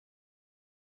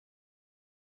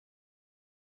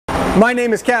My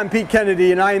name is Captain Pete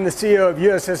Kennedy, and I am the CEO of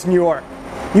USS New York.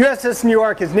 USS New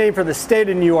York is named for the state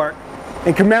of New York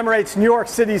and commemorates New York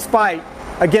City's fight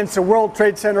against the World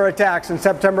Trade Center attacks on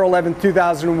September 11,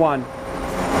 2001.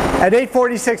 At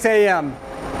 8:46 a.m.,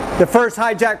 the first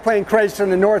hijacked plane crashed on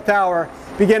the North Tower,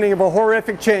 beginning of a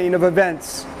horrific chain of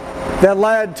events that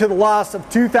led to the loss of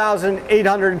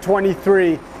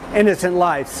 2,823 innocent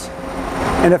lives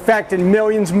and affected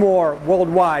millions more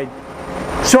worldwide.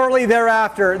 Shortly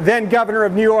thereafter, then Governor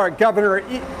of New York, Governor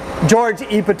George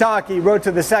E. Pataki, wrote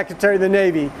to the Secretary of the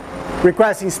Navy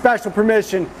requesting special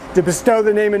permission to bestow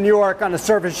the name of New York on a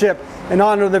surface ship in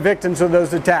honor of the victims of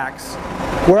those attacks.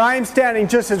 Where I am standing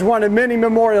just as one of many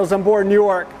memorials on board New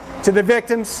York to the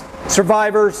victims,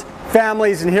 survivors,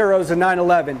 families, and heroes of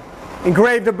 9/11.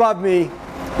 Engraved above me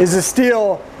is a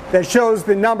stele that shows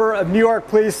the number of New York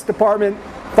Police Department,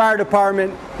 Fire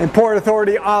Department, and Port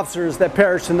Authority officers that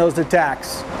perished in those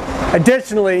attacks.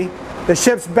 Additionally, the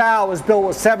ship's bow was built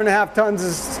with 7.5 tons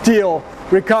of steel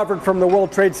recovered from the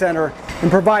World Trade Center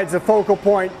and provides a focal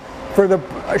point for the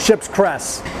ship's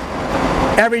crest.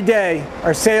 Every day,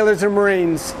 our sailors and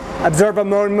Marines observe a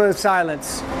moment of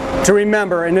silence to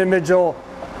remember an individual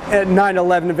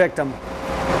 9/11 victim.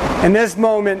 In this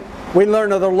moment, we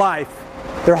learn of their life,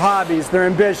 their hobbies, their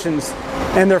ambitions,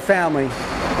 and their family.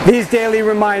 These daily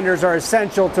reminders are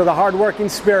essential to the hardworking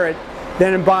spirit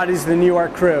that embodies the New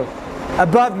York crew.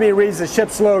 Above me reads the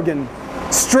ship's slogan,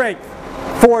 "Strength,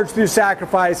 forged through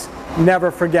sacrifice,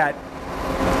 never forget."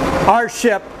 Our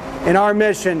ship and our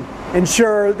mission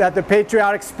ensure that the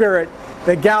patriotic spirit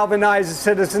that galvanizes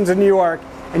citizens of New York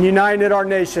and united our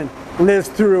nation lives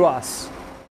through us.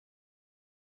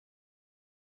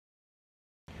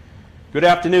 Good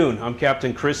afternoon. I'm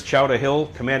Captain Chris Chowder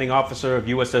Hill, Commanding Officer of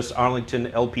USS Arlington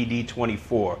LPD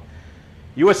 24.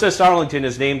 USS Arlington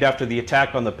is named after the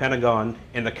attack on the Pentagon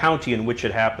and the county in which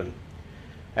it happened.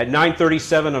 At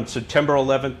 9:37 on September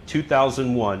 11,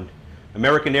 2001,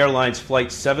 American Airlines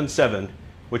Flight 77,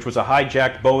 which was a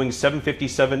hijacked Boeing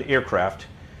 757 aircraft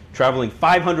traveling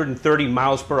 530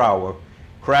 miles per hour,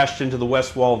 crashed into the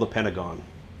west wall of the Pentagon.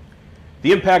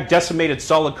 The impact decimated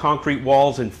solid concrete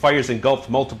walls and fires engulfed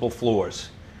multiple floors.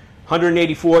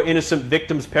 184 innocent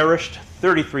victims perished,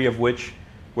 33 of which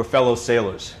were fellow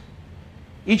sailors.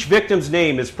 Each victim's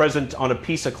name is present on a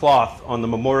piece of cloth on the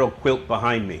memorial quilt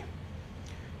behind me.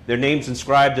 Their names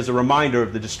inscribed as a reminder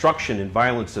of the destruction and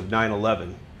violence of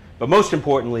 9/11. But most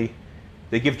importantly,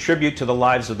 they give tribute to the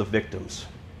lives of the victims.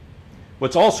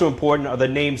 What's also important are the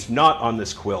names not on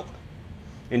this quilt.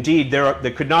 Indeed, there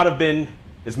could not have been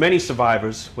as many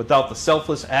survivors without the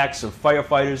selfless acts of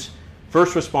firefighters,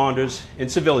 first responders,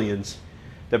 and civilians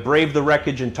that braved the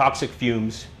wreckage and toxic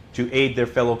fumes to aid their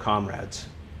fellow comrades.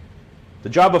 The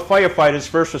job of firefighters,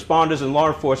 first responders, and law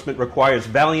enforcement requires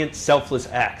valiant, selfless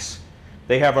acts.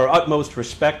 They have our utmost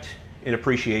respect and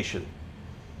appreciation.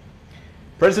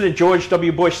 President George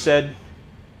W. Bush said,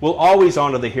 "We'll always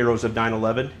honor the heroes of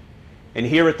 9/11, and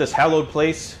here at this hallowed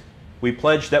place, we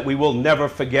pledge that we will never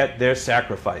forget their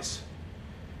sacrifice."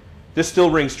 This still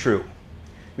rings true.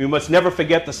 We must never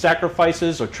forget the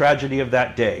sacrifices or tragedy of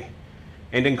that day.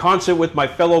 And in concert with my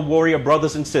fellow warrior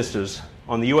brothers and sisters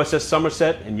on the USS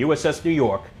Somerset and USS New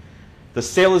York, the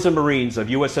sailors and Marines of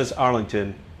USS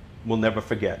Arlington will never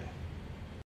forget.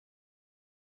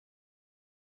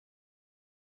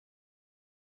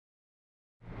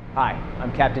 Hi,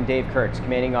 I'm Captain Dave Kurtz,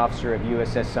 Commanding Officer of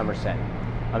USS Somerset.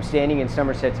 I'm standing in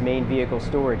Somerset's main vehicle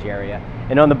storage area,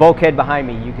 and on the bulkhead behind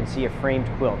me you can see a framed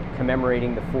quilt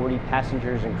commemorating the 40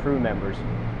 passengers and crew members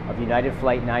of United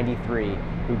Flight 93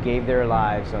 who gave their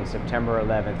lives on September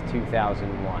 11,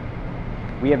 2001.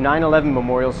 We have 9/11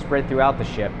 memorials spread throughout the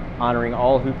ship, honoring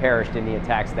all who perished in the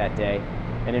attacks that day,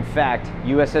 and in fact,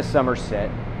 USS Somerset,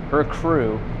 her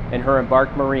crew, and her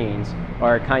embarked Marines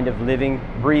are a kind of living,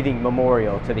 breathing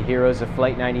memorial to the heroes of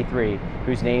Flight 93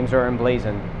 whose names are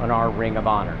emblazoned on our Ring of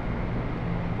Honor.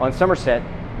 On Somerset,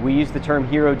 we use the term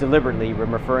hero deliberately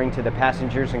when referring to the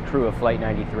passengers and crew of Flight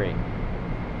 93.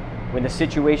 When the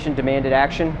situation demanded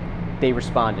action, they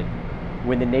responded.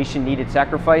 When the nation needed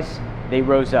sacrifice, they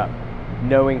rose up,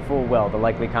 knowing full well the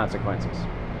likely consequences.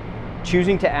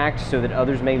 Choosing to act so that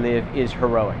others may live is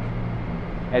heroic.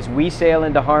 As we sail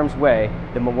into harm's way,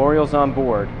 the memorials on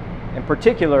board, and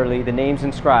particularly the names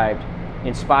inscribed,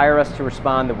 inspire us to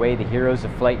respond the way the heroes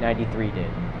of Flight 93 did,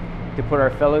 to put our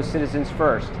fellow citizens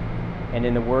first, and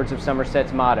in the words of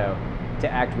Somerset's motto,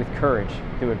 to act with courage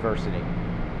through adversity.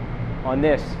 On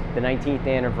this, the 19th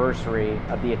anniversary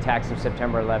of the attacks of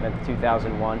September 11,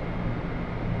 2001,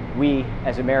 we,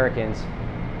 as Americans,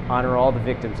 honor all the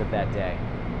victims of that day.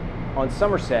 On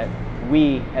Somerset,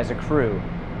 we, as a crew,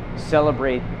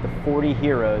 celebrate the 40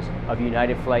 heroes of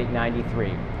United Flight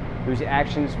 93, whose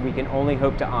actions we can only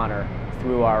hope to honor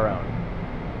through our own.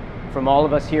 From all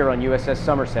of us here on USS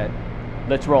Somerset,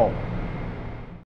 let's roll.